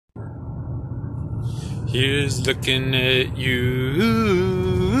Here's looking at you,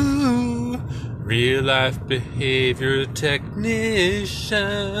 real life behavior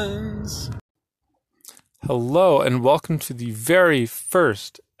technicians. Hello and welcome to the very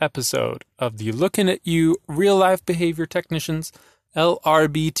first episode of the Looking at You Real Life Behavior Technicians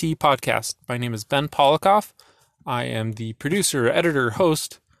LRBT podcast. My name is Ben Polakoff. I am the producer, editor,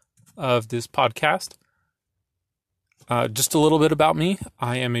 host of this podcast. Just a little bit about me.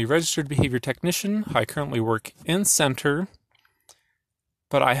 I am a registered behavior technician. I currently work in center,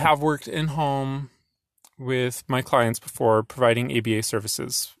 but I have worked in home with my clients before providing ABA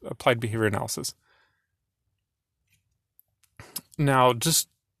services, applied behavior analysis. Now, just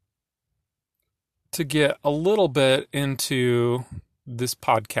to get a little bit into this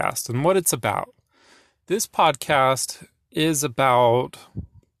podcast and what it's about. This podcast is about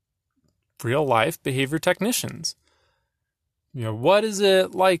real life behavior technicians. What is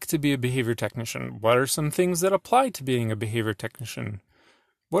it like to be a behavior technician? What are some things that apply to being a behavior technician?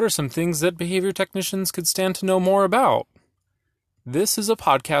 What are some things that behavior technicians could stand to know more about? This is a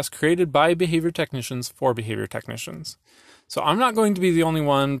podcast created by behavior technicians for behavior technicians. So I'm not going to be the only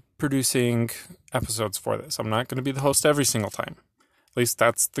one producing episodes for this. I'm not going to be the host every single time. At least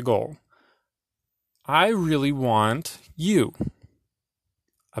that's the goal. I really want you,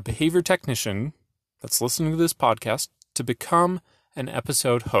 a behavior technician that's listening to this podcast, to become an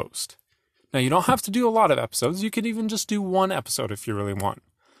episode host. Now, you don't have to do a lot of episodes. You could even just do one episode if you really want.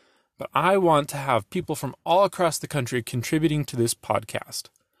 But I want to have people from all across the country contributing to this podcast.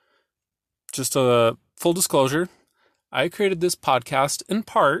 Just a full disclosure, I created this podcast in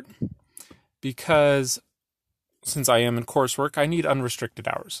part because since I am in coursework, I need unrestricted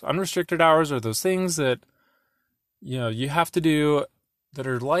hours. Unrestricted hours are those things that, you have to do that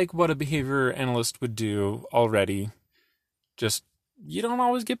are like what a behavior analyst would do already. Just, you don't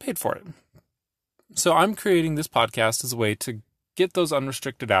always get paid for it. So I'm creating this podcast as a way to get those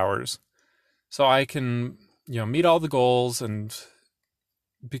unrestricted hours so I can, meet all the goals and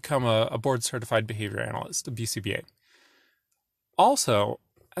become a board certified behavior analyst, a BCBA. Also,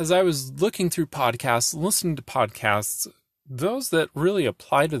 as I was looking through podcasts, listening to podcasts, those that really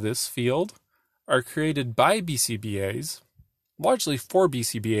apply to this field are created by BCBAs, largely for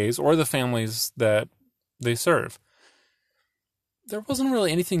BCBAs or the families that they serve. There wasn't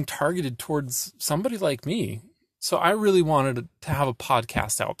really anything targeted towards somebody like me. So I really wanted to have a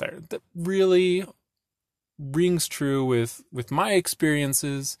podcast out there that really rings true with my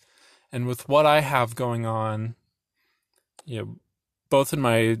experiences and with what I have going on, both in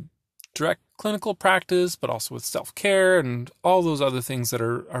my direct clinical practice, but also with self-care and all those other things that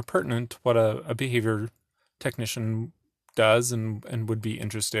are pertinent to what a behavior technician does and would be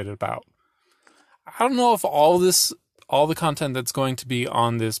interested about. I don't know if all the content that's going to be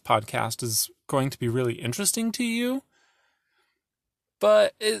on this podcast is going to be really interesting to you,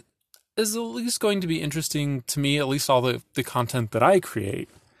 but it is at least going to be interesting to me, at least all the content that I create.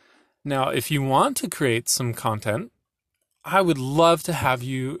 Now, if you want to create some content, I would love to have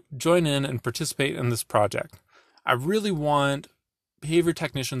you join in and participate in this project. I really want behavior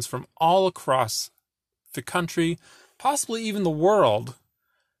technicians from all across the country, possibly even the world,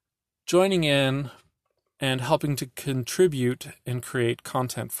 joining in and helping to contribute and create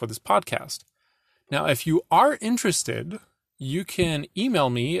content for this podcast. Now, if you are interested, you can email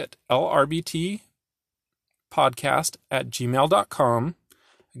me at lrbtpodcast@gmail.com.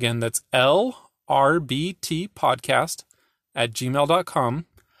 Again, that's lrbtpodcast@gmail.com.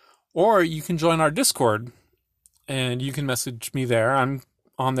 Or you can join our Discord, and you can message me there. I'm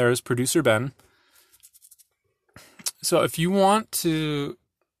on there as producer Ben. So if you want to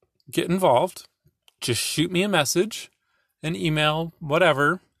get involved, just shoot me a message, an email,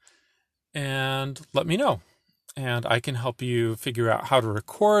 whatever, and let me know. And I can help you figure out how to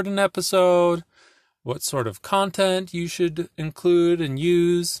record an episode, what sort of content you should include and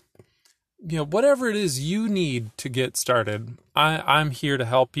use. Whatever it is you need to get started, I'm here to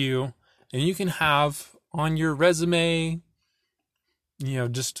help you. And you can have on your resume,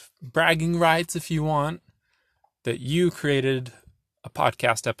 just bragging rights if you want, that you created a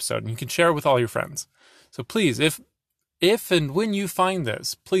podcast episode, and you can share it with all your friends. So please, if and when you find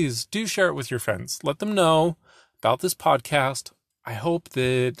this, please do share it with your friends. Let them know about this podcast. I hope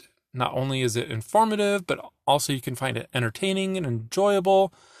that not only is it informative, but also you can find it entertaining and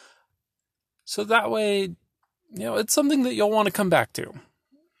enjoyable. So that way, it's something that you'll want to come back to.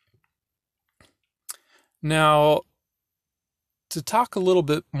 Now, to talk a little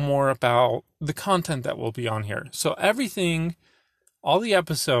bit more about the content that will be on here. So all the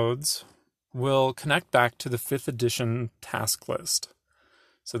episodes will connect back to the 5th edition task list.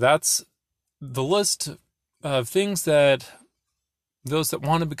 So that's the list of things that those that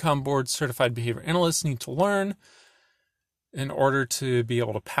want to become board certified behavior analysts need to learn in order to be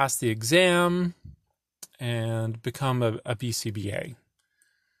able to pass the exam and become a BCBA.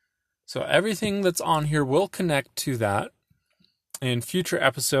 So everything that's on here will connect to that. In future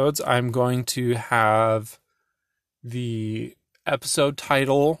episodes, I'm going to have the episode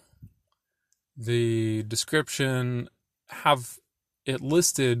title, the description, have it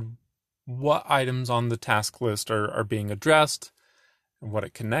listed what items on the task list are being addressed and what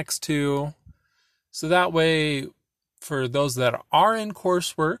it connects to. So that way, for those that are in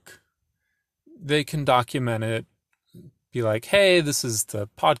coursework, they can document it, be like, hey, this is the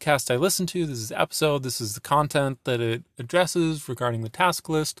podcast I listened to, this is the episode, this is the content that it addresses regarding the task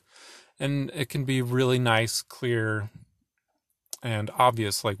list, and it can be really nice, clear, and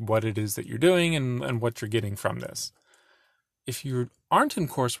obvious, like what it is that you're doing and what you're getting from this. If you aren't in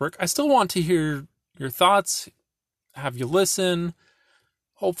coursework, I still want to hear your thoughts, have you listen.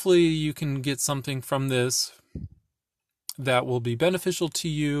 Hopefully you can get something from this that will be beneficial to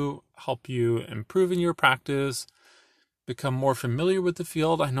you, help you improve in your practice, become more familiar with the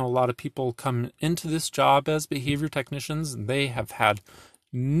field. I know a lot of people come into this job as behavior technicians and they have had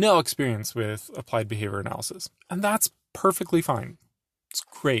no experience with applied behavior analysis. And that's perfectly fine. It's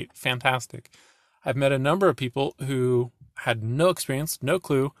great, fantastic. I've met a number of people who had no experience, no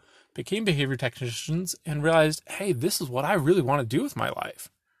clue, became behavior technicians and realized, hey, this is what I really want to do with my life.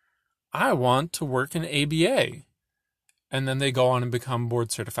 I want to work in ABA. And then they go on and become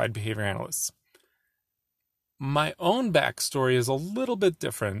board certified behavior analysts. My own backstory is a little bit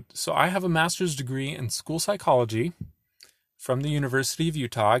different. So I have a master's degree in school psychology from the University of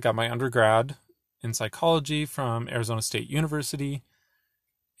Utah. I got my undergrad in psychology from Arizona State University.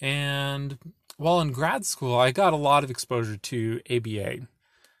 And while in grad school, I got a lot of exposure to ABA.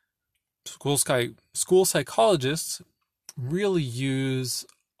 School psychologists really use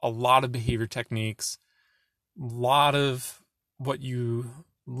a lot of behavior techniques. A lot of what you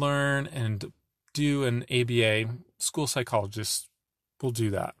learn and do in ABA, school psychologists will do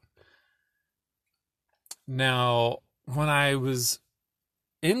that. Now, when I was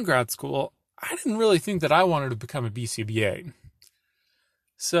in grad school, I didn't really think that I wanted to become a BCBA.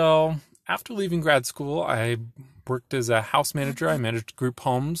 So after leaving grad school, I worked as a house manager. I managed group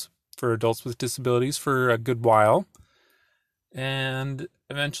homes for adults with disabilities for a good while. And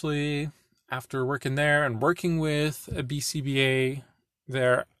eventually, after working there and working with a BCBA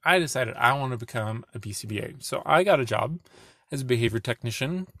there, I decided I want to become a BCBA. So I got a job as a behavior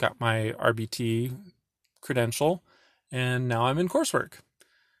technician, got my RBT credential, and now I'm in coursework.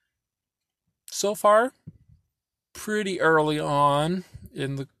 So far, pretty early on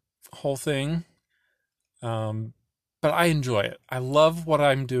in the whole thing, but I enjoy it. I love what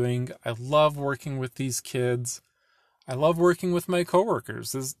I'm doing. I love working with these kids. I love working with my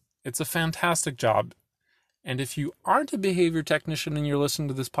coworkers. It's a fantastic job. And if you aren't a behavior technician and you're listening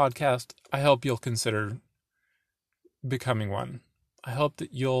to this podcast, I hope you'll consider becoming one. I hope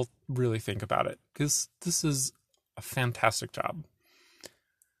that you'll really think about it, because this is a fantastic job.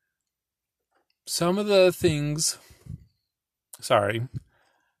 Some of the things,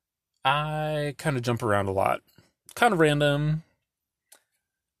 I kind of jump around a lot. Kind of random.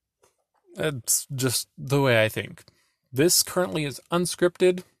 It's just the way I think. This currently is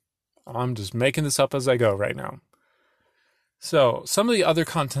unscripted. I'm just making this up as I go right now. So, some of the other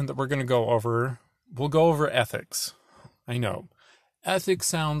content that we're going to go over, we'll go over ethics. I know. Ethics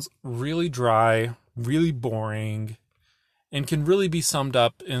sounds really dry, really boring, and can really be summed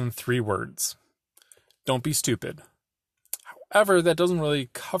up in 3 words. Don't be stupid. However, that doesn't really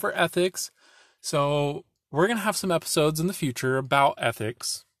cover ethics. So, we're going to have some episodes in the future about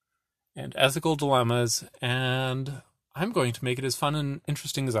ethics and ethical dilemmas, and I'm going to make it as fun and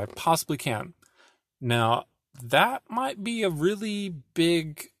interesting as I possibly can. Now, that might be a really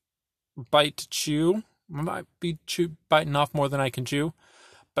big bite to chew. I might be biting off more than I can chew.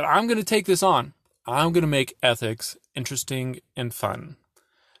 But I'm going to take this on. I'm going to make ethics interesting and fun.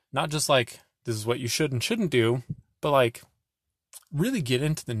 Not just like, this is what you should and shouldn't do, but like, really get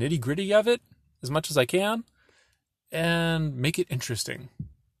into the nitty-gritty of it as much as I can and make it interesting.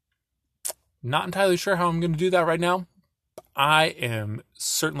 Not entirely sure how I'm going to do that right now. I am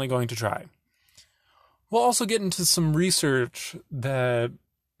certainly going to try. We'll also get into some research that,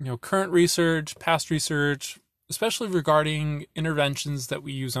 current research, past research, especially regarding interventions that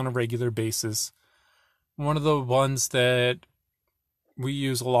we use on a regular basis. One of the ones that we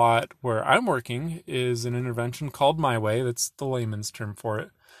use a lot where I'm working is an intervention called My Way. That's the layman's term for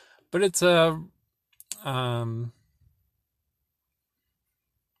it. But it's a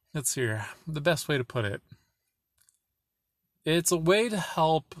let's see here, the best way to put it. It's a way to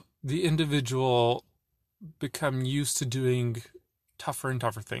help the individual become used to doing tougher and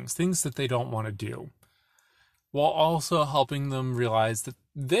tougher things that they don't want to do, while also helping them realize that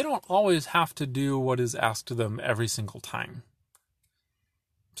they don't always have to do what is asked of them every single time.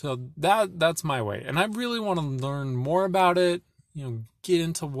 So that's my way. And I really want to learn more about it, get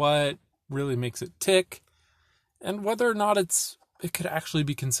into what really makes it tick and whether or not it could actually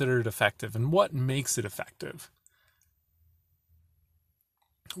be considered effective and what makes it effective.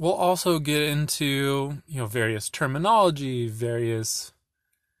 We'll also get into, various terminology, various,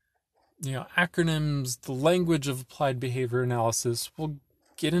 acronyms, the language of applied behavior analysis. We'll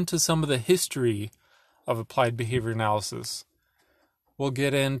get into some of the history of applied behavior analysis. We'll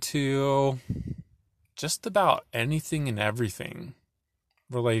get into just about anything and everything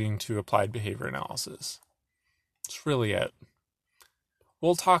relating to applied behavior analysis. That's really it.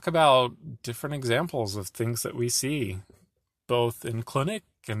 We'll talk about different examples of things that we see, both in clinic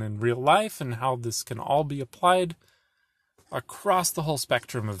and in real life, and how this can all be applied across the whole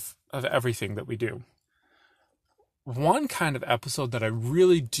spectrum of everything that we do. One kind of episode that I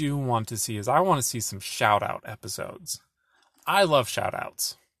really do want to see is I want to see some shout-out episodes. I love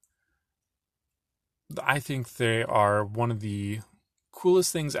shout-outs. I think they are one of the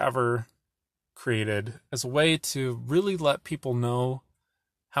coolest things ever created as a way to really let people know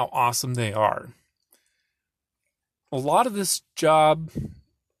how awesome they are. A lot of this job,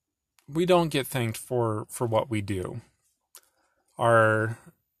 we don't get thanked for what we do. Our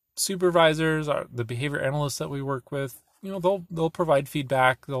supervisors, the behavior analysts that we work with, they'll provide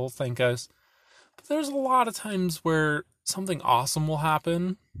feedback, they'll thank us. But there's a lot of times where something awesome will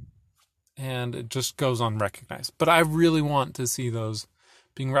happen and it just goes unrecognized. But I really want to see those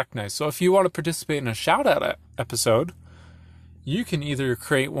being recognized. So if you want to participate in a shout-out episode, you can either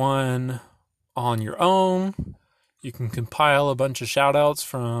create one on your own, you can compile a bunch of shout-outs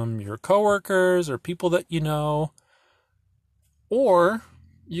from your coworkers or people that you know, or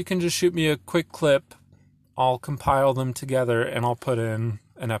you can just shoot me a quick clip. I'll compile them together and I'll put in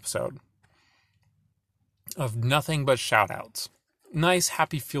an episode of nothing but shout-outs. Nice,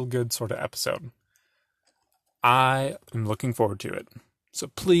 happy, feel-good sort of episode. I am looking forward to it. So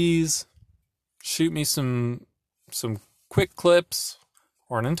please shoot me some quick clips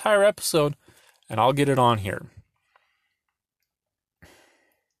or an entire episode and I'll get it on here.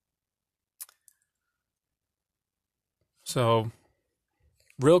 So,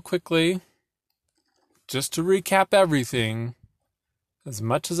 real quickly, just to recap everything, as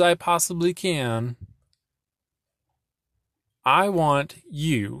much as I possibly can, I want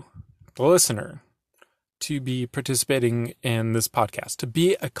you, the listener, to be participating in this podcast, to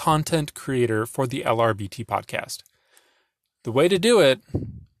be a content creator for the LRBT podcast. The way to do it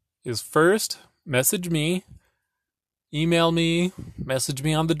is first, message me, email me, message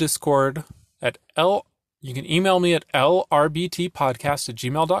me on the Discord at You can email me at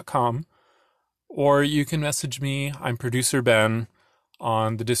lrbtpodcast@gmail.com, or you can message me, I'm Producer Ben,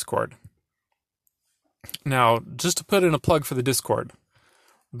 on the Discord. Now, just to put in a plug for the Discord,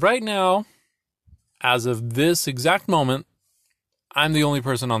 right now, as of this exact moment, I'm the only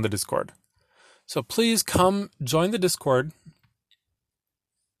person on the Discord. So please come join the Discord.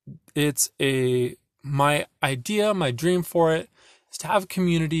 It's my idea, my dream for it, is to have a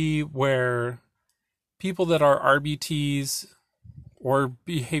community where people that are RBTs or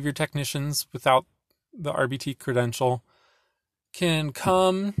behavior technicians without the RBT credential can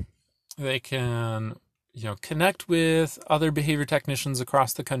come, they can, connect with other behavior technicians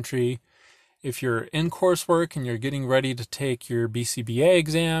across the country. If you're in coursework and you're getting ready to take your BCBA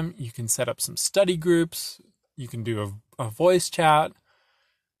exam, you can set up some study groups. You can do a voice chat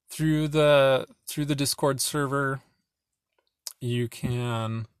through the Discord server. You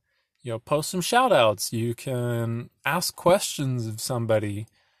can post some shout outs. You can ask questions of somebody,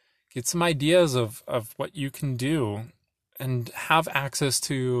 get some ideas of what you can do, and have access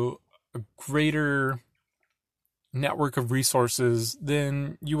to a greater network of resources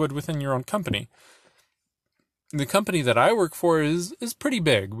than you would within your own company. The company that I work for is pretty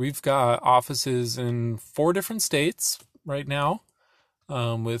big. We've got offices in 4 different states right now,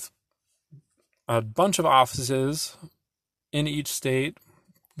 with a bunch of offices in each state.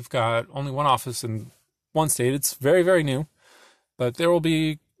 We've got only one office in one state. It's very, very new, but there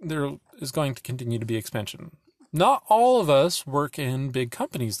is going to continue to be expansion. Not all of us work in big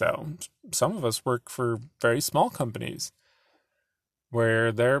companies, though. Some of us work for very small companies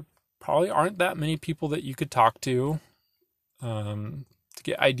where there probably aren't that many people that you could talk to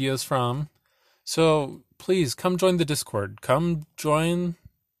get ideas from. So please come join the Discord. Come join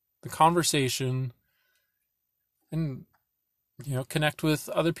the conversation, and, connect with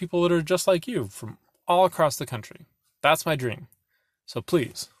other people that are just like you from all across the country. That's my dream. So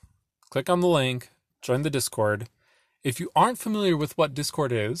please, click on the link, join the Discord. If you aren't familiar with what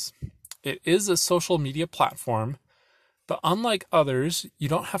Discord is, it is a social media platform, but unlike others, you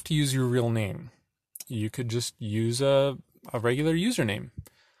don't have to use your real name. You could just use a regular username.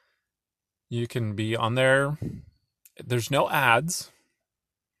 You can be on there. There's no ads.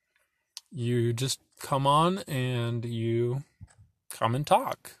 You just come on and you come and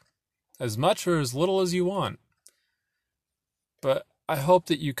talk as much or as little as you want. But I hope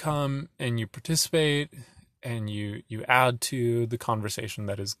that you come and you participate and you add to the conversation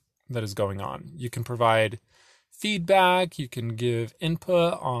that is going on. You can provide feedback, you can give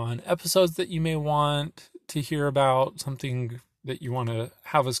input on episodes that you may want to hear about, something that you want to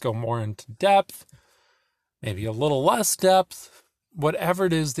have us go more into depth, maybe a little less depth, whatever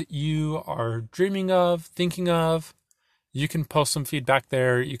it is that you are dreaming of, thinking of, you can post some feedback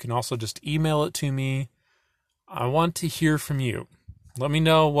there. You can also just email it to me. I want to hear from you. Let me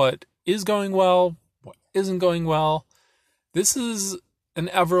know what is going well, what isn't going well. This is an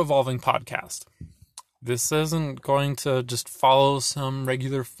ever-evolving podcast. This isn't going to just follow some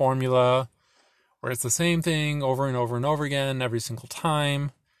regular formula where it's the same thing over and over and over again every single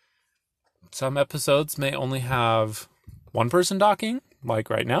time. Some episodes may only have one person talking, like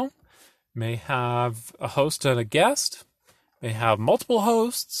right now, may have a host and a guest, may have multiple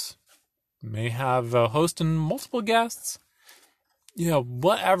hosts, may have a host and multiple guests,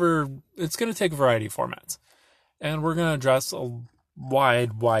 whatever. It's going to take a variety of formats. And we're going to address a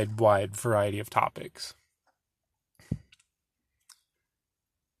wide variety of topics.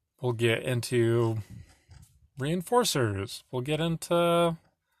 We'll get into reinforcers. We'll get into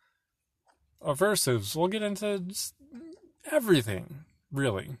aversives. We'll get into just everything,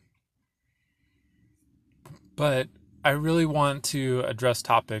 really. But I really want to address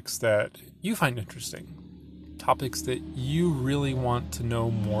topics that you find interesting. Topics that you really want to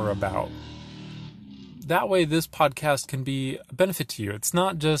know more about. That way, this podcast can be a benefit to you. It's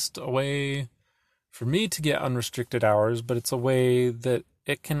not just a way for me to get unrestricted hours, but it's a way that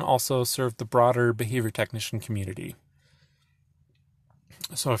it can also serve the broader behavior technician community.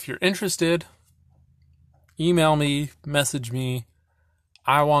 So if you're interested, email me, message me.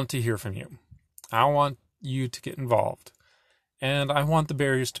 I want to hear from you. I want you to get involved. And I want the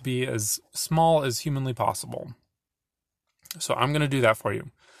barriers to be as small as humanly possible. So I'm going to do that for you.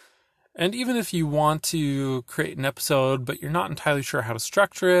 And even if you want to create an episode, but you're not entirely sure how to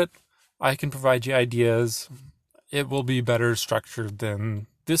structure it, I can provide you ideas. It will be better structured than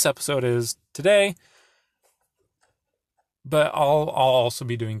this episode is today, but I'll also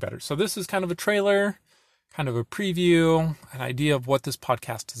be doing better. So this is kind of a trailer, kind of a preview, an idea of what this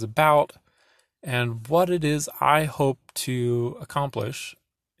podcast is about, and what it is I hope to accomplish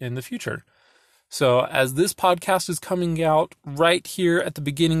in the future. So as this podcast is coming out right here at the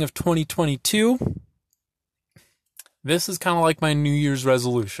beginning of 2022, this is kind of like my New Year's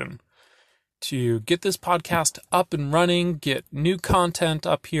resolution. To get this podcast up and running, get new content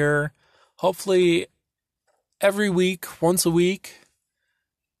up here, hopefully every week, once a week.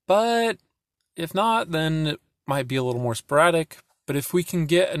 But if not, then it might be a little more sporadic. But if we can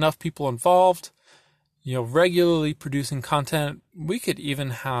get enough people involved, regularly producing content, we could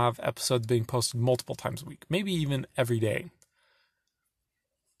even have episodes being posted multiple times a week, maybe even every day.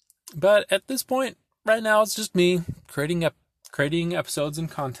 But at this point, right now, it's just me creating episodes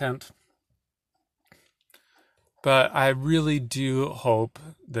and content. But I really do hope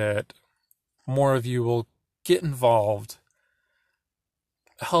that more of you will get involved,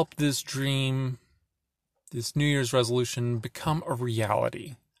 help this dream, this New Year's resolution become a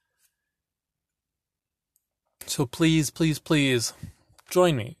reality. So please, please, please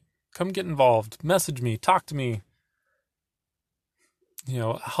join me. Come get involved. Message me. Talk to me.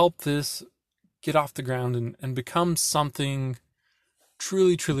 Help this get off the ground and become something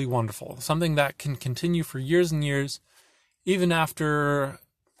truly, truly wonderful. Something that can continue for years and years, even after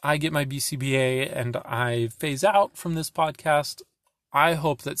I get my BCBA and I phase out from this podcast. I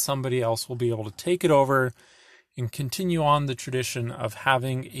hope that somebody else will be able to take it over and continue on the tradition of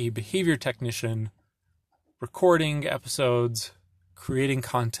having a behavior technician recording episodes, creating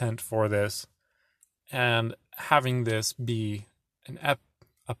content for this, and having this be a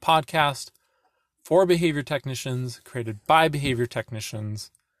podcast for behavior technicians, created by behavior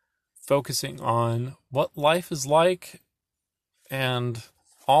technicians, focusing on what life is like and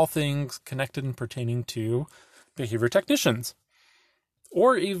all things connected and pertaining to behavior technicians,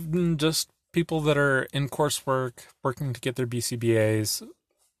 or even just people that are in coursework, working to get their BCBAs,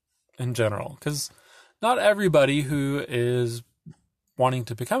 in general, because not everybody who is wanting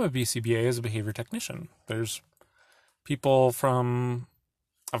to become a BCBA is a behavior technician. There's people from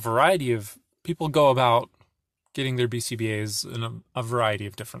a variety of people go about getting their BCBAs in a variety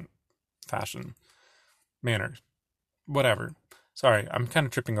of different manners, whatever. Sorry, I'm kind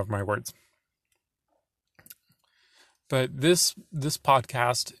of tripping over my words. But this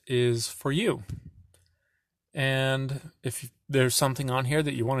podcast is for you. And if there's something on here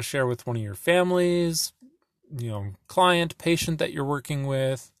that you want to share with one of your families, client, patient that you're working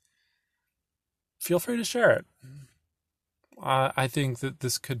with, feel free to share it. I think that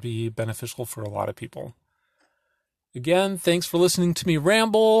this could be beneficial for a lot of people. Again, thanks for listening to me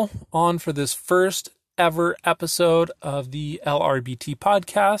ramble on for this first ever episode of the LRBT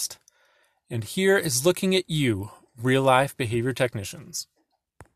podcast. And here is looking at you, real life behavior technicians.